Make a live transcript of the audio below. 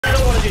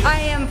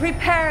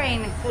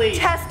preparing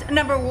test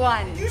number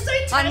 1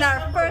 on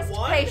our first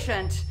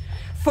patient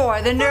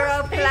for the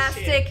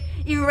neuroplastic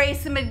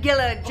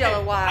erasemagilla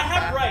jello. I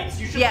have rights.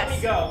 You should let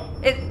me go.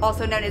 It's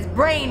also known as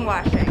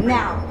brainwashing.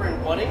 Now,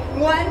 Brainwashing?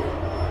 1,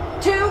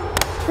 2,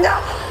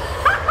 no!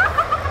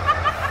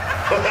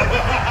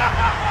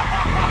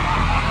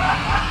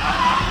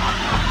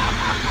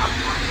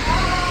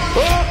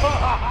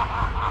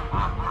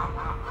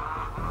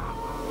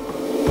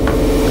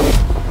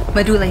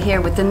 Medulla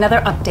here with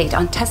another update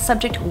on test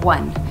subject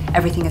 1.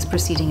 Everything is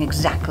proceeding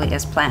exactly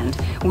as planned.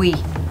 We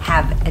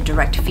have a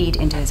direct feed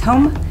into his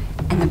home,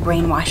 and the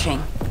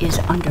brainwashing is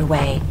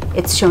underway.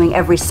 It's showing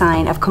every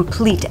sign of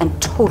complete and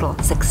total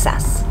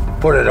success.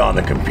 Put it on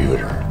the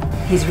computer.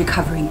 He's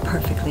recovering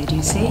perfectly, do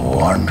you see?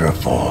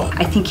 Wonderful.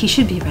 I think he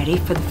should be ready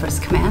for the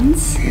first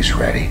commands. He's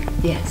ready.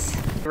 Yes.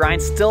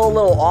 Ryan's still a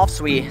little off,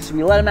 so we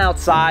let him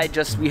outside.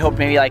 We hope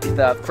maybe like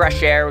the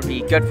fresh air would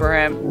be good for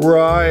him.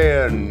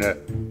 Ryan,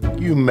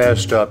 you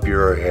messed up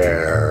your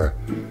hair.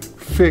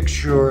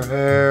 Fix your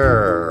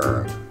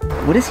hair.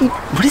 What is he?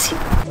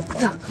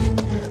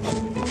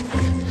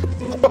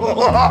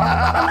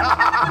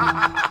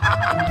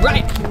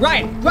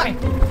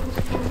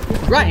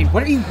 Ryan,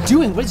 what are you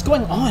doing? What is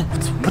going on?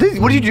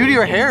 What do you do to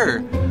your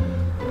hair?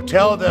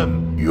 Tell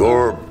them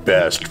your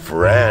best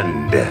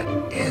friend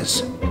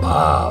is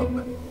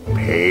Bob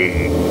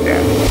Payne.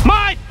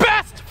 My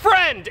best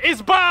friend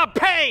is Bob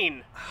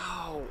Payne!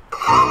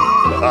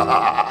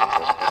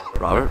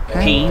 Robert?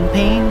 Pain?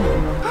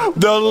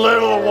 The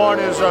little one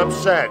is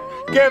upset.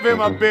 Give him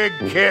a big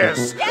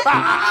kiss.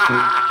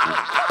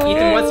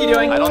 Ethan, what's he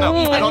doing? I don't know.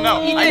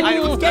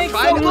 I'm trying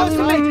to close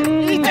to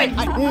Ethan.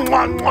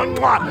 Mwah, mwah,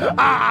 mwah.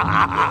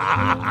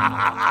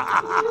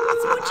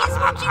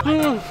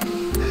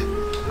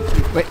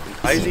 Wait,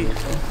 why is he? Jump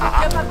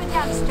up and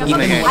down. Jump up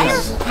and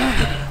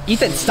higher.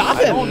 Ethan, stop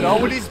him! I don't know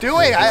what he's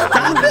doing.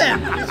 Stop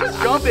him! He's just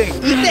jumping.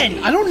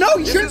 Ethan, I don't know.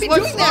 You shouldn't be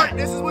doing that.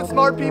 This is what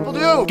smart people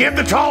do. Give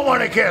the tall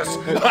one a kiss.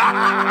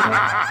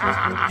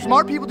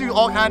 Smart people do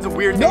all kinds of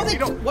weird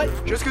things. What?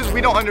 Just because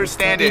we don't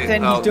understand it.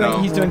 Ethan,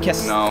 he's doing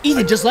kisses. No.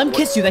 Ethan, just let him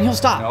kiss you, then he'll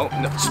stop.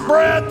 No.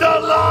 Spread the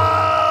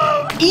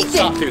love. Ethan,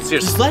 Stop, dude, seriously.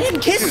 just let him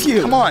kiss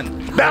you. Come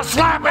on. Now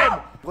slap him.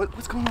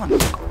 What's going on?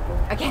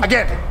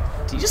 Again.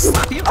 Did you just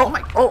slap him? Oh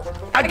my. Oh,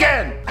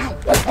 again.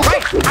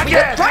 Right.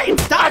 Again. Ryan,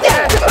 stop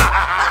Again.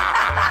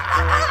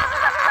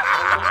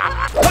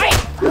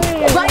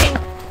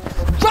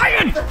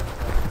 Ryan!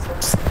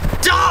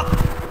 Stop!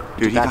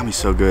 Dude, he got me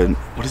so good.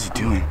 What is he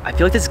doing? I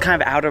feel like this is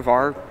kind of out of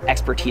our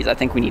expertise. I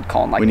think we need to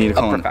call him like a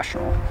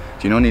professional.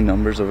 Do you know any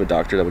numbers of a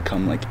doctor that would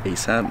come like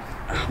ASAP?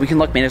 We can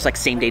look, maybe there's like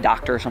same day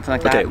doctor or something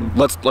like that. Okay,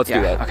 let's do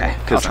that. Okay.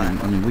 Because I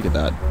mean, look at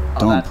that.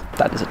 Dump.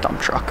 That is a dump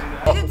truck.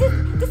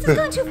 This has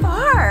gone too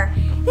far.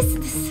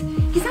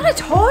 He's not a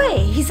toy.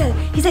 He's a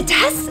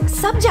test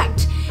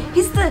subject.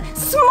 He's the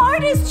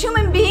smartest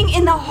human being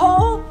in the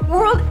whole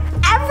world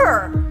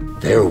ever.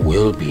 There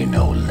will be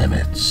no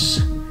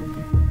limits.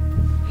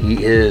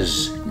 He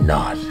is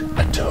not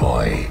a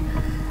toy.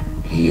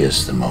 He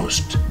is the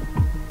most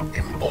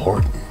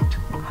important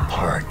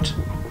part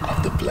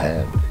of the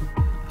plan.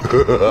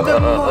 The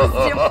most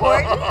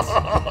important?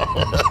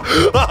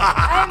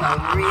 I'm a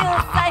real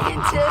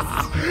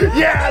scientist.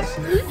 Yes!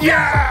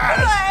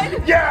 Yes!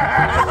 Good.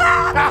 Yes!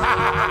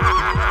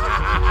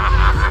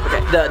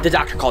 Okay, the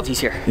doctor called. He's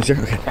here. He's here?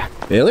 Okay.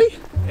 Bailey?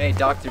 Hey,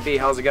 Dr. B,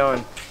 how's it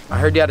going? I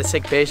heard you had a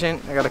sick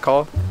patient. I got a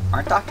call.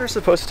 Aren't doctors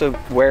supposed to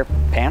wear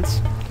pants?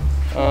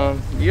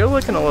 You're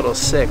looking a little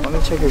sick. Let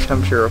me check your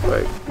temperature real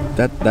quick.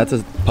 That's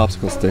a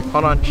popsicle stick.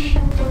 Hold on. Shh.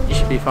 You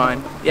should be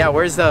fine. Yeah,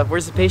 where's the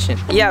patient?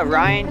 Yeah,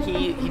 Ryan,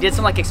 he did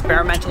some like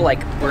experimental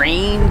like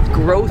brain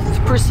growth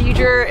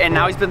procedure, and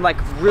now he's been like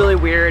really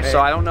weird.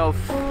 So I don't know if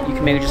you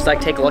can maybe just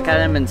like take a look at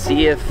him and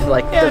see if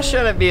like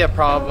Shouldn't be a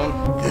problem.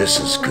 This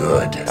is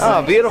good.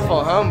 Oh,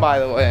 beautiful home, by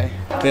the way.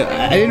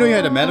 Yeah, I didn't know you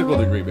had a medical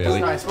degree,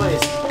 Bailey. Nice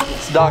place.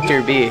 It's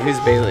Dr. B. Who's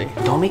Bailey?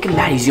 Don't make him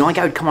mad. He's the only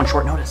guy who'd come on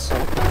short notice.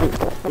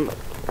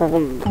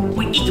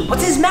 Wait, Ethan,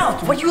 what's his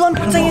mouth? What are you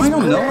saying? I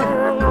don't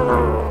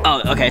know.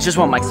 Oh, okay. It's just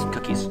one of Mike's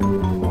cookies.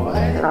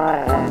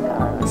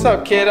 What's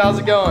up, kid? How's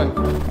it going?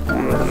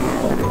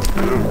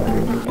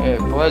 Hey,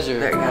 pleasure.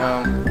 There you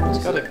go. He's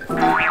got a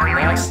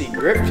nasty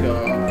grip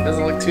to him.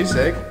 Doesn't look too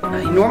sick.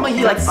 Normally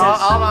he like says...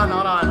 Hold on.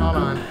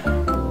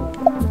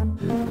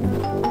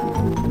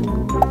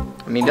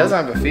 I mean, he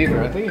doesn't have a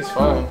fever. I think he's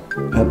fine.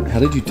 How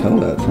did you tell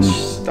that?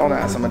 Shh, don't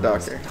ask. I'm a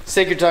doctor.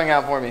 Stick your tongue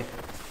out for me.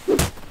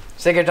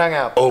 Stick your tongue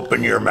out.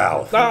 Open your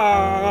mouth.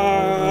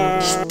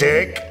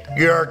 Stick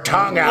your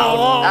tongue out.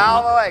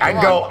 Out of the way.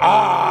 And go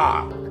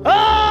ah.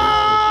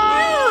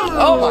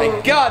 Oh my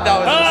God, that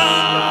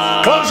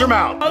was. Close your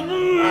mouth.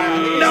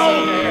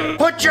 No.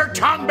 Put your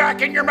tongue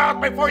back in your mouth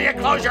before you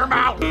close your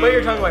mouth. Put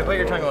your tongue away. Put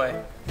your tongue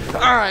away. All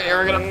right, here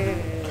we're gonna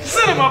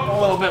set him up a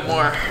little bit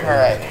more. All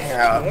right,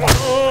 here. All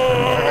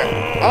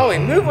right. Oh, he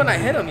moved when I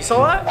hit him. You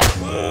saw that?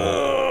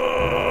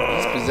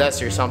 He's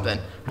possessed or something.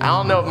 I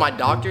don't know if my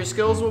doctor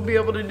skills will be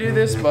able to do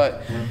this,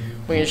 but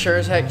we can sure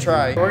as heck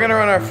try. We're gonna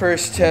run our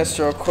first test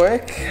real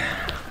quick.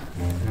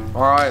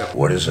 All right.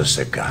 What is this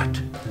they've got?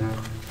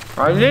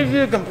 I need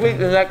you to complete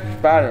the next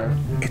pattern.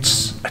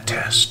 It's a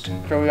test.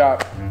 So we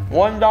got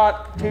 1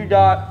 dot, 2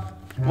 dot.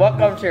 What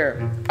comes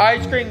here?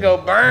 Ice cream go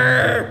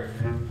brrr.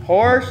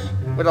 Horse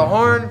with a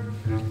horn,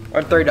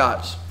 or 3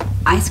 dots.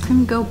 Ice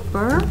cream go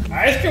burr?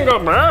 Ice cream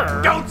go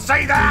burr. Don't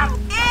say that!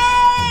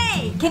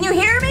 Hey! Can you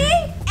hear me?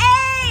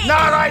 Hey!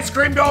 Not ice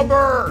cream go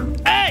burr!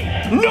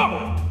 Hey,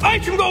 no!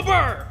 Ice cream go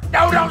burr.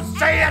 No, don't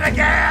say it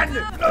again!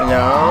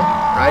 No,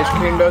 ice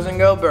cream doesn't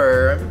go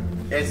burr.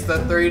 It's the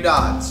 3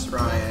 dots,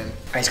 Ryan.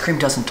 Ice cream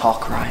doesn't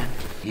talk, Ryan.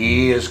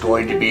 He is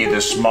going to be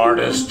the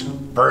smartest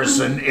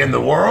person in the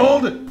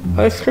world.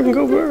 Ice cream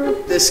go burr.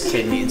 This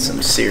kid needs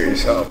some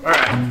serious help. All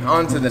right,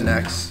 on to the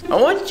next. I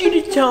want you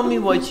to tell me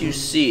what you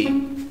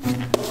see.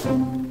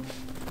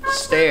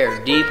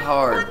 Stare deep,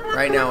 hard,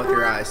 right now with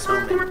your eyes. Tell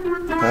me.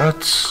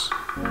 That's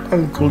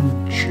Uncle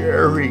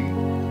Jerry.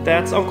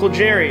 That's Uncle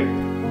Jerry.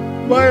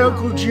 My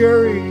Uncle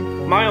Jerry.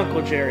 My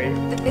Uncle Jerry.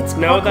 It's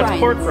No, pork that's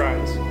rinds. pork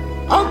rinds.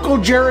 Uncle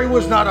Jerry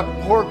was not a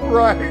pork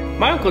rind.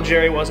 My Uncle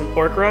Jerry wasn't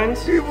pork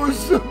rinds. He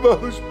was the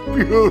most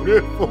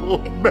beautiful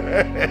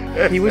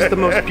man. He was the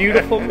most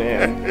beautiful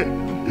man.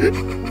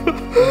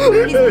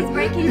 He's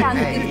breaking down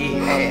the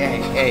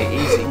Hey,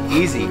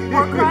 easy.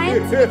 pork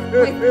rinds with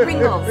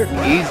Pringles.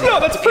 Easy. No,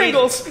 that's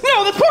Pringles.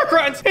 No, that's pork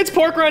rinds. It's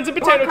pork rinds and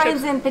potato Pork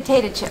rinds chips. and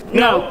potato chips.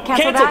 No,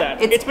 cancel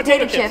that. It's It's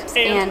potato chips.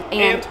 and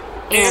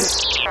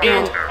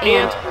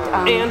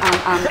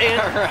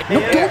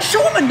Don't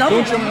show him another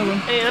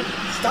one. And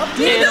Stop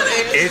doing that.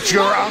 It's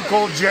your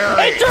Uncle Jerry.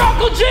 it's your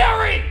Uncle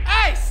Jerry.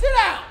 Hey, sit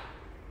down.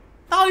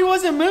 Thought he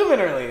wasn't moving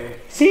earlier.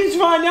 Seems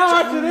fine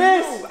now after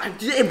this.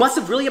 It must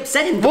have really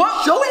upset him.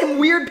 Don't show him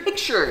weird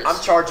pictures. I'm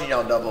charging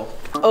y'all double.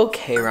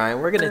 Okay, Ryan,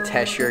 we're gonna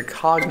test your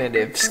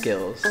cognitive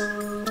skills.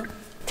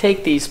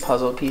 Take these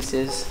puzzle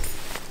pieces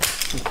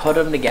and put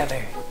them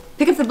together.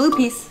 Pick up the blue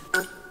piece.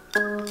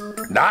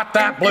 Not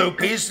that blue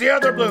piece, the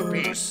other blue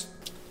piece.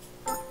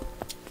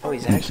 Oh,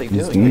 he's actually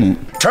doing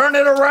it. Turn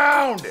it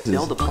around.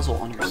 Build the puzzle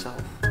on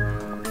yourself.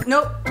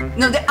 No,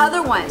 the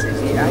other one.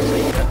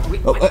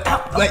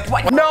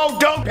 No,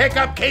 don't pick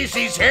up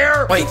Casey's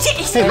hair. Wait,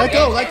 Hey, let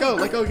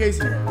go,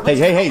 Casey.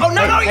 Hey. Oh,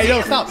 no, Hey,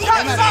 no, stop.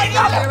 Stop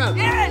eating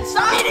them.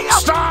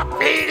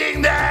 Stop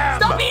eating them.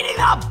 Stop eating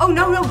them. Oh,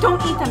 no,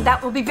 don't eat them.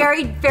 That will be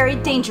very, very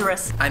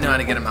dangerous. I know how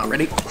to get them out.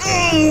 Ready? All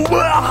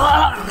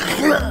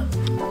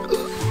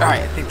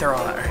right, I think they're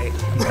all right.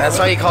 That's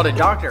why you called a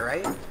doctor,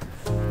 right?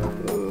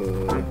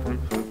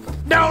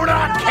 No,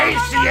 not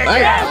Casey again.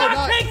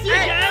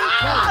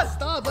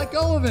 Stop, let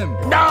go of him.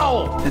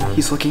 No.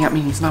 He's looking at me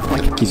and he's not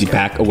blinking. Casey,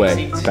 back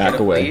away, back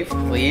away.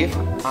 Leave.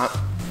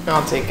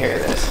 I'll take care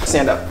of this.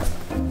 Stand up.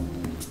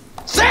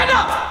 Stand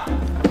up!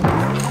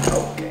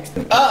 Okay.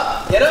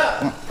 Up, get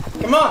up.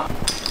 Come on.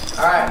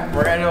 All right,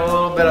 we're gonna do a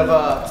little bit of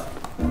a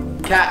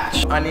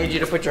catch. I need you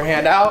to put your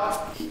hand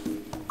out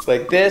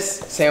like this.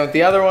 Same with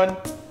the other one.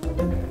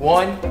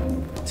 1,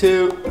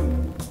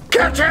 2,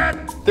 Catch it.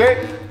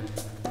 3.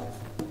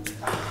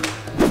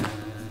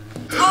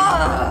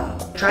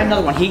 Try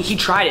another one. He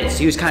tried it, so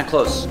he was kind of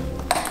close.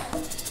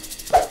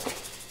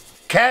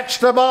 Catch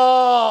the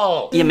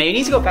ball. Yeah, maybe he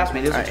needs to go past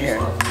me. This All is right, too here.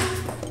 slow.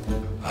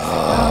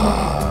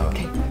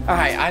 Okay. All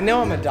right, I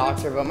know I'm a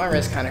doctor, but my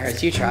wrist kind of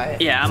hurts. You try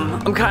it. Yeah,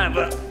 I'm kind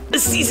of a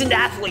seasoned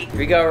athlete. Here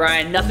we go,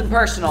 Ryan. Nothing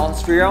personal.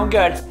 It's for your own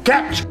good.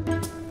 Catch.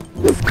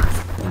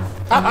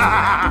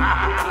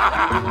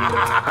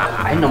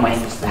 I didn't know my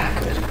aim was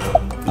that good.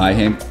 I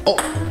him. Oh,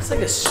 it's like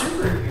a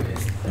superhuman.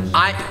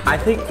 I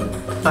think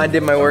I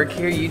did my work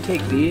here. You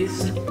take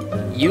these.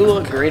 You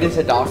look great as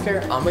a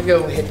doctor. I'm gonna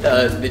go hit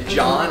the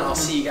John. I'll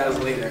see you guys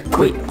later.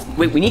 Wait.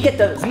 We need to get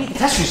the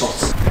test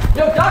results.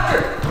 Yo,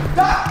 doctor!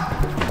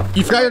 Doc!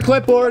 You forgot your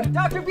clipboard.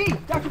 Dr. B,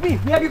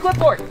 we have your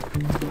clipboard.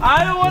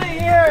 I don't want to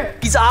hear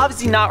it. He's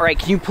obviously not right.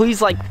 Can you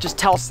please just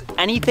tell us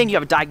anything? Do you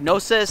have a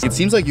diagnosis? It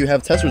seems like you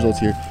have test results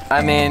here.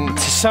 I mean,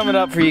 to sum it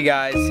up for you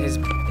guys,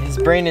 his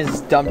brain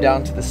is dumbed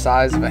down to the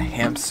size of a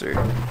hamster.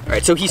 All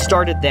right, so he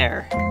started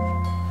there.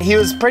 He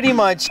was pretty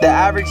much the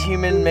average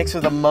human mixed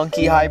with a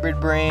monkey hybrid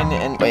brain.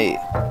 And wait,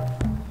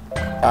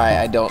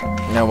 I don't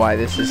know why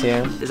this is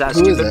here. Is that a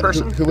Who is stupid that?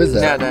 person? Who is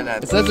that? No.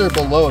 It says they're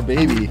below a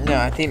baby. No,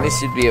 I think this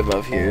should be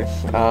above here.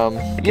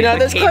 You know,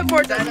 this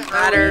clipboard doesn't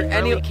matter.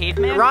 Early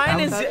caveman? Ryan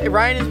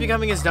is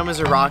becoming as dumb as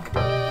a rock,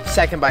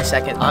 second by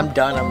second. I'm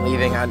done. I'm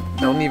leaving. I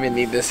don't even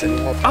need this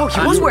anymore. Oh,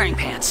 he was wearing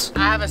pants. I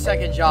have a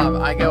second job.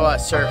 I go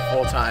surf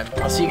full time.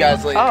 I'll see you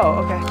guys later.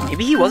 Oh, okay.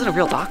 Maybe he wasn't a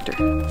real doctor.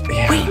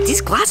 Yeah. Wait,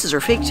 these glasses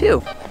are fake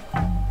too.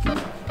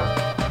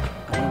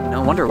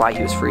 No wonder why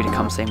he was free to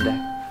come same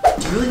day.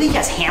 Do you really think he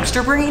has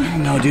hamster brain?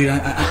 No, dude, I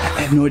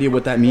have no idea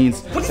what that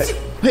means. What is it?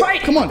 Hey,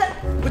 Right, come on.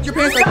 Put your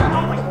pants back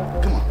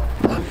on. Come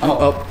on.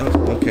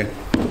 Oh, okay.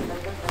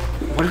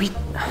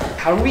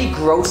 How do we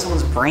grow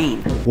someone's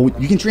brain? Well,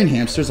 you can train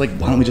hamsters. Like,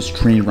 why don't we just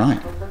train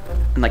Ryan?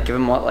 And give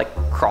him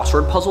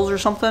crossword puzzles or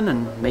something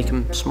and make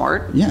him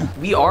smart? Yeah.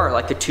 We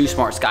are the 2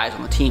 smartest guys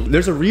on the team.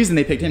 There's a reason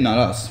they picked him, not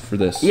us, for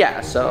this.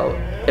 Yeah, so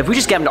if we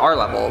just get him to our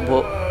level,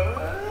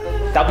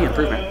 that'll be an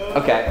improvement.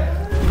 Okay.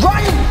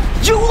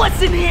 Ryan, you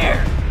listen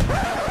here!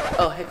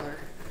 Oh, Hickler.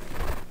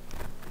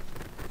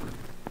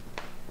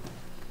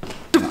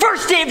 The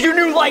first day of your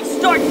new life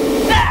starts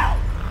now!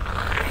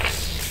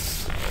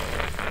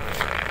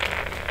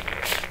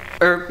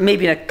 Or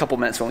maybe in a couple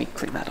minutes when we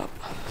clean that up.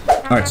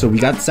 All right, so we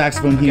got the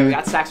saxophone here. We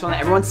got saxophone.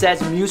 Everyone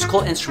says musical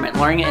instrument.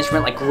 Learning an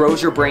instrument like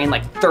grows your brain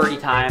like 30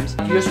 times.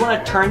 You just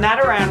want to turn that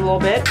around a little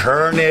bit.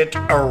 Turn it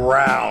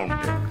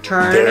around.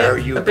 Turn there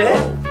it you a bit.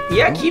 go.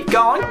 Yeah, keep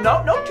going.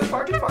 No, too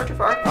far. All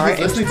right,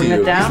 He's listening to bring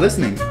you. it down. He's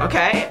listening.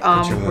 Okay,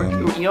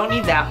 you don't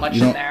need that much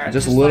in there.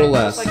 Just a little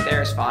less. Just like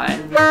there's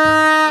fine.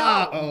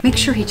 Make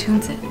sure he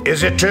tunes it.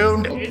 Is it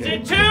tuned? Is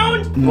it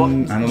tuned? Well, I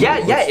don't know.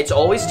 yeah, it's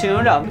always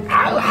tuned.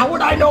 How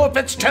would I know if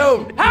it's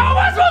tuned? How am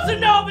I supposed to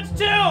know if it's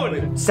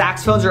tuned?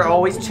 Saxophones are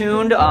always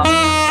tuned.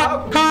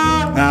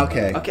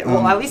 Okay. Okay,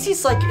 well, at least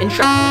he's like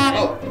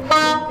interested.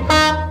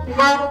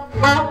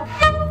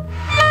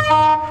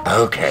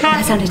 Okay.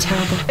 That sounded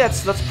terrible.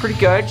 That's pretty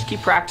good. Just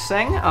keep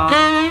practicing.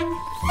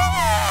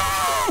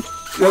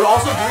 You'll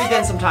also breathe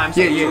in sometimes.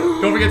 Yeah.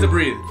 Don't forget to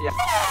breathe.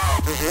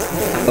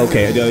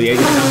 Okay. Yeah.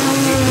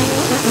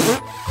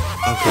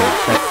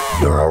 Okay.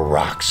 You're a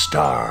rock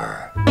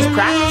star. He's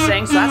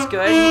practicing, so that's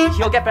good.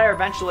 He'll get better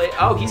eventually.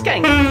 Oh, he's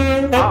getting.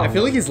 I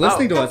feel like he's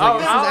listening to us. Like,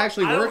 this is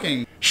actually I don't-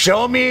 working.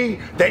 Show me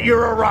that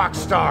you're a rock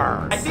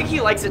star. I think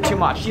he likes it too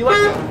much. He likes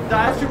it.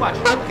 That's too much.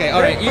 Okay.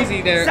 All right. Easy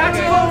there.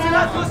 Saxophones are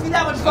not supposed to be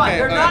that much fun. Okay,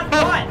 They're all not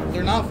right. fun.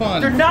 They're not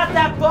fun. They're not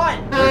that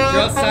fun. They're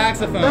just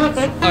saxophones.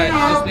 All right.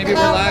 Just maybe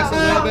relax a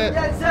little bit.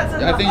 Yes, that's I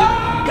enough. think.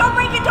 Don't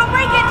break it! Don't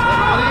break it!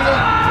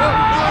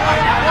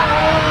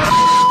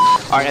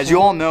 All right, as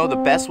you all know, the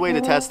best way to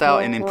test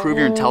out and improve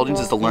your intelligence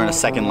is to learn a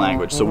second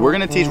language. So we're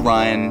gonna teach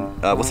Ryan,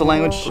 what's the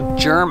language?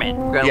 German.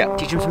 We're gonna Yeah.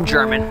 teach him some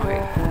German.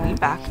 Okay, lean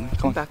back.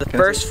 Come on. The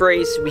first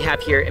phrase we have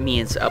here, it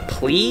means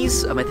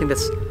please. I think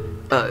that's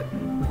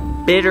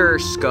bitter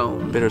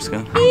scone. Bitter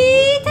scone.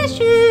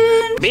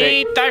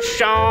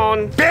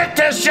 Bitteschön.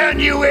 Bitteschön,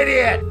 you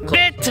idiot!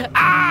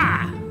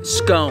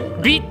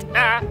 Scone. Bit.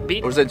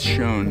 Or is that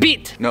shown?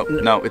 Bit. No,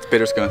 it's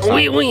bitter scone. It's not.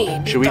 Oui.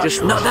 Should we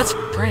just? No, that's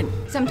Brent.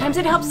 Sometimes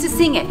it helps to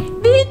sing it.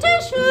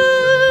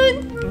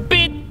 Bitteschön.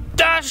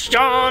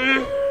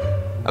 Bitteschön.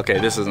 Okay,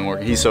 this isn't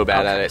working. He's so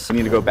bad at it. We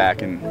need to go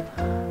back and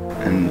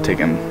take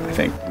him. I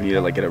think we need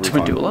to like get a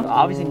refund. Medulla.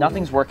 Obviously,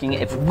 nothing's working.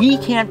 If we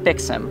can't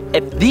fix him,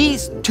 if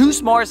these two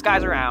smartest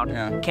guys around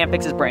can't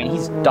fix his brain,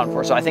 he's done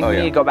for. So I think we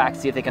need to go back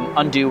and see if they can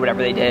undo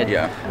whatever they did.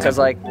 Yeah. Because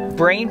like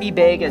brain be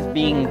big as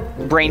being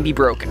brain be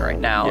broken right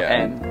now, Yeah.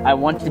 and I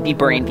want it to be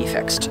brain be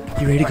fixed.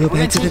 You ready to go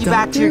back to the Take you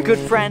back to your good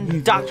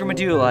friend, Dr.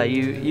 Medulla.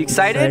 You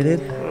excited?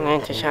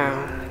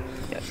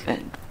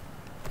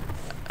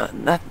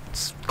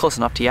 That's close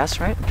enough to yes,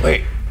 right?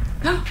 Wait.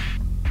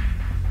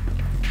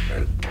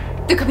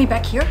 They're coming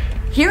back here?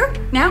 Here?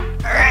 Now?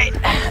 All right,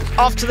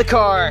 off to the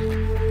car.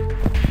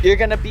 You're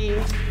gonna be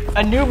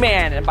a new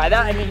man, and by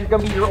that I mean you're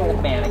gonna be your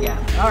old man again.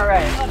 All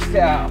right, let's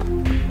go.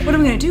 What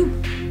am I gonna do?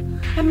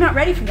 I'm not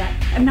ready for that.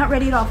 I'm not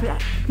ready at all for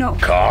that. No.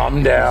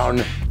 Calm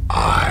down.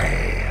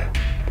 I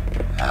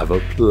have a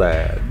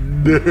plan.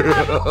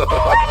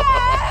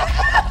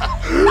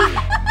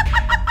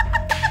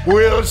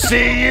 We'll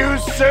see you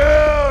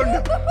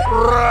soon,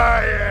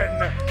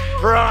 Ryan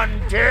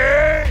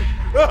Prunty.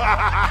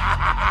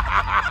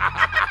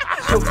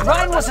 So if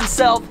Ryan was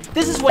himself,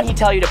 this is when he'd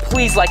tell you to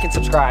please like and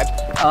subscribe.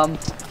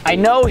 I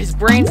know his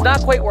brain's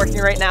not quite working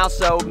right now,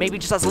 so maybe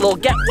just as a little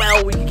get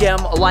well, we can give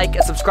him a like,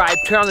 a subscribe,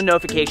 turn on the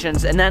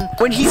notifications, and then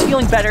when he's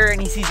feeling better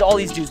and he sees all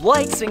these dudes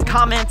likes and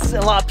comments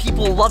and a lot of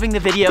people loving the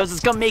videos, it's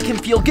gonna make him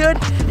feel good,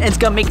 and it's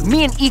gonna make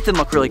me and Ethan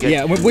look really good.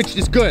 Yeah, which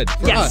is good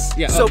for Yes. us.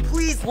 Yeah. So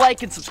please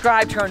like and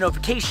subscribe, turn on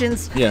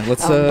notifications. Yeah,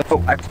 let's Oh,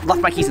 I left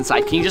my keys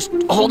inside. Can you just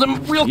hold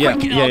them real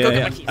quick? And I'll go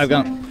get my keys. I've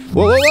got.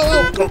 Whoa.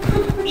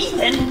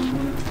 Ethan,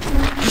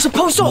 you're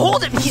supposed to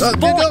hold him. He's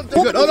falling.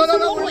 Good.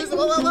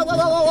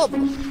 Oh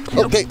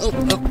no. Okay.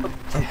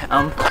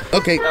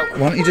 Okay.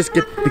 Why don't you just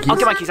get the keys? I'll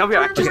get my keys. I'll be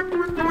right back. Just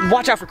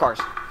watch out for cars.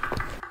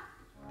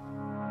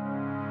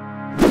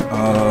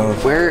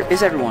 Where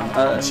is everyone?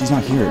 She's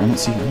not here. I don't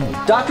see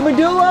her. Dr.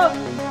 Medulla!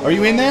 Are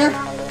you in there?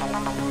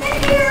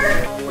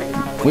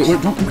 Wait,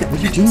 don't. What are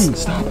you doing?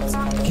 Stop. Get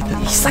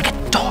that. He's like a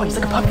dog. He's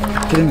like a puppy.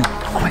 Get in there.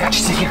 Oh my God,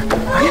 she's in here.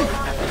 Ryan!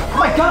 Oh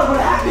my God, what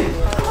happened?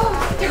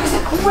 There was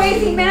a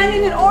crazy man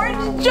in an orange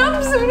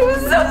jumpsuit. It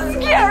was so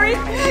scary.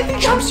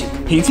 Jumpsuit.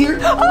 He's here?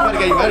 Gotta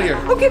get you out of here.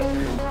 Okay.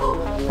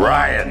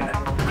 Ryan,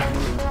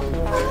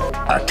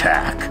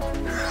 attack.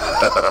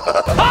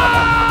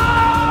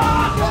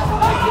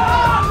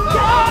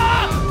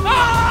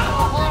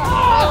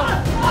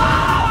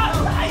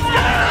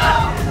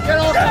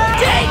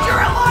 Danger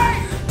alert!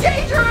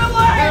 Danger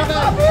alert!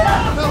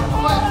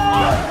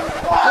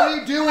 What are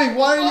you doing?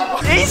 Why are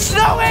you? He's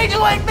snow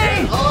angel like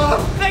me!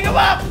 Pick him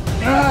up!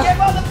 Get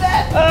him on the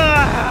bed!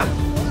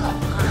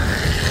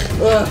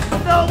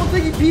 No, looks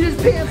like he peed his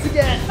pants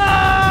again!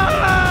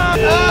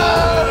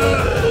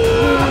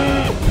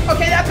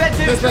 Okay, that bed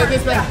too. This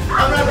way.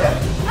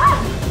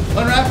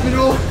 Unwrap me,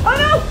 roll. Oh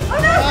no!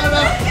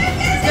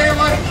 Stay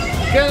away.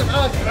 Get him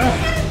out.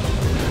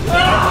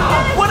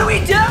 What do we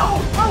do?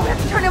 Oh, we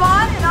have to turn him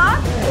on and off?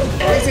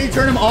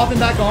 turn him off and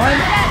back on?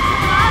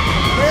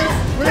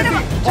 Turn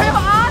him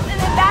off and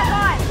then back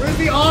on. Where's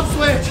the off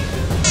switch?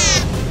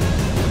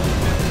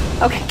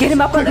 Okay, get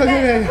him up on the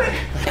bed.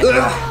 Put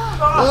it on.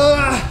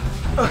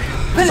 Pull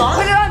it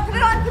down.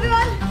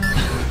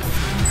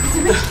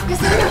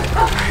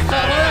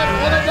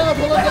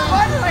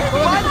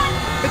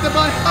 Hit the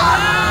button.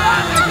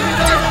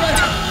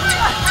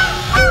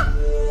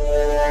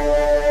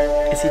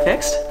 Is he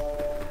fixed?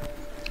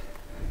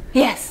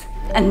 Yes,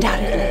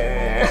 undoubtedly.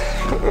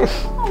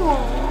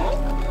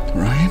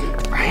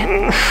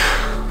 Ryan?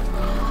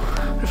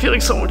 I feel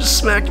like someone just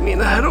smacked me in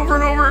the head over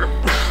and over.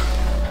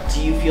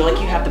 Do you feel like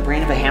you have the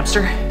brain of a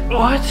hamster?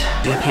 What?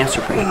 You have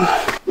hamster brain.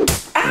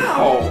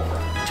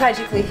 Ow!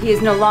 Tragically, he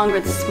is no longer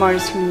the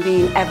smartest human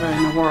being ever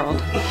in the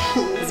world.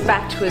 He's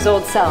back to his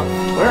old self.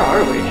 Where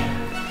are we?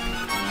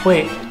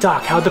 Wait,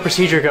 Doc, how'd the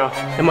procedure go?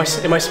 Am I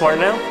smart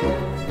now?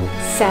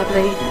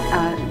 Sadly,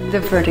 the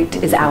verdict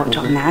is out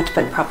on that,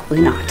 but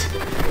probably not.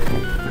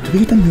 Did we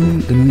get the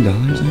 $1 million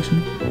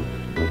actually?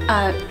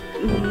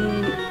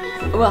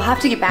 We'll have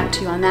to get back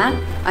to you on that.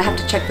 I have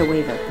to check the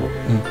waiver.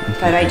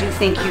 But I do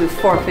think you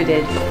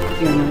forfeited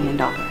your $1 million.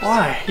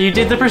 Why? You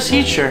did the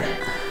procedure.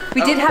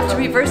 We did have to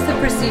reverse the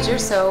procedure,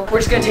 so We're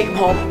just gonna take him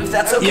home, if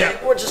that's okay.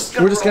 Yeah. We're just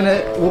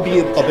We'll be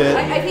a bit.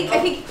 I think,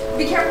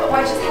 be careful,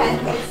 watch his head,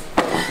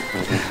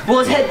 please.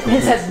 Well,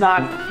 his head's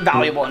not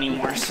valuable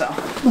anymore, so.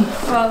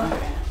 Well,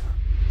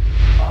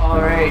 All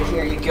right,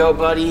 here you go,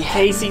 buddy.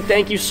 Casey,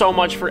 thank you so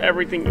much for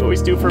everything you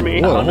always do for me.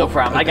 Whoa. Oh, no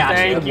problem. I got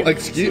Thank you. you.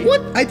 Excuse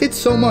what? I did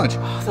so much.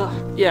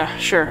 Yeah,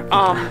 sure.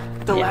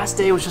 The last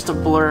day was just a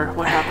blur.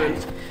 What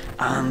happened?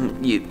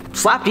 You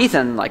slapped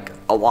Ethan like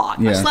a lot.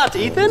 Yeah. Slapped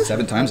Ethan?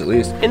 7 times at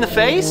least. In the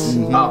face?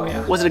 Oh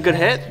yeah. Was it a good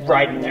hit?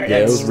 Right in there. Yeah,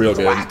 it was real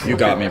good. You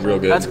got me real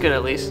good. That's good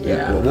at least.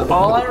 Yeah.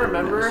 All I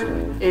remember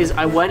is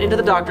I went into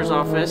the doctor's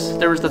office,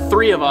 there was the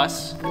 3 of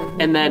us,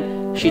 and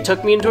then she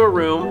took me into a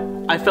room.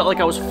 I felt like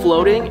I was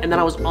floating, and then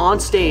I was on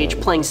stage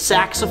playing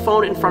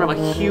saxophone in front of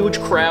a huge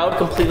crowd,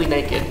 completely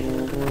naked.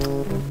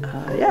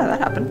 Yeah, that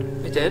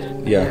happened. It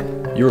did? Yeah,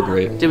 you were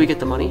great. Did we get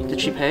the money? Did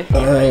she pay?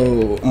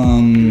 Oh,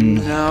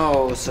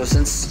 No, so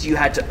since you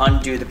had to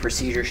undo the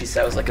procedure, she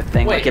said it was like a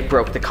thing, Wait. like it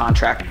broke the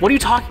contract. What are you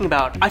talking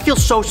about? I feel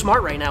so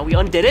smart right now. We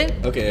undid it?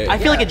 Okay. I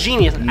feel like a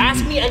genius.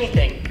 Ask me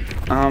anything.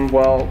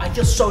 Well, I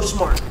feel so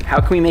smart. how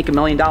can we make $1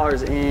 million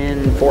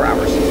in 4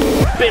 hours?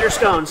 Bitter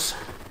scones.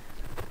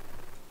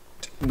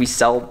 We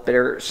sell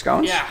bitter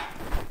scones? Yeah.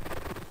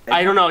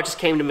 I don't know, it just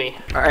came to me.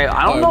 All right,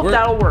 I don't know if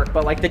that'll work,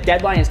 but like the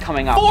deadline is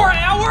coming up. 4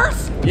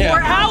 hours? Yeah.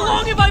 For how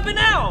long have I been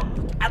out?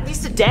 At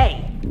least a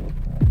day.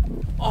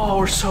 Oh,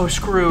 we're so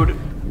screwed.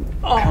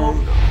 Oh.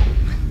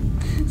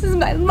 this is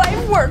my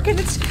life work, and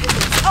it's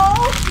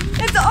all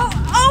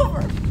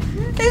over.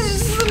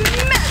 This is a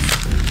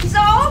mess. It's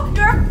all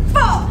your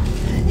fault.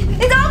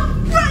 It's all,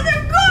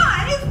 they're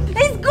gone.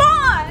 He's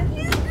gone.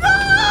 He's gone.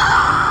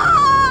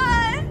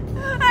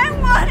 I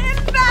want him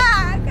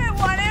back. I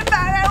want him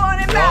back. I want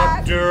him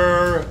back.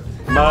 Dr.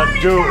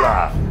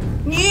 Medulla.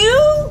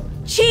 You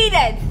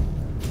cheated.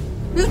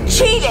 You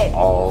cheated.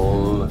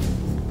 All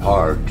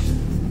part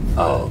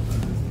of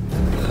the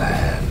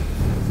plan.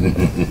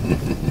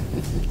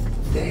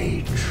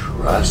 They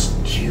trust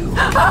you.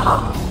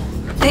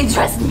 They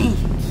trust me.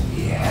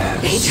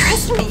 Yes. They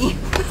trust me.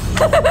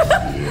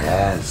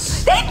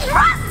 Yes. They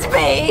trust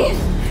me.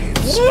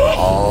 It's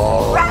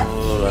all part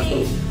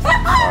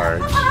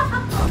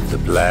of the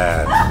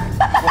plan.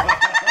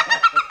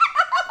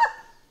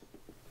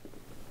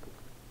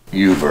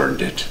 You've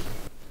earned it.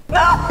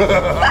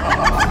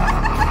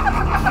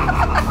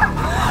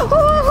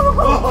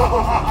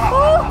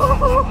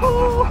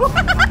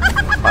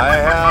 I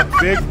have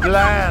big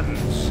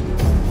plans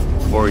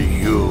for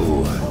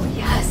you.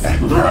 Yes.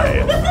 And I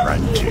am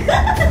Prunty.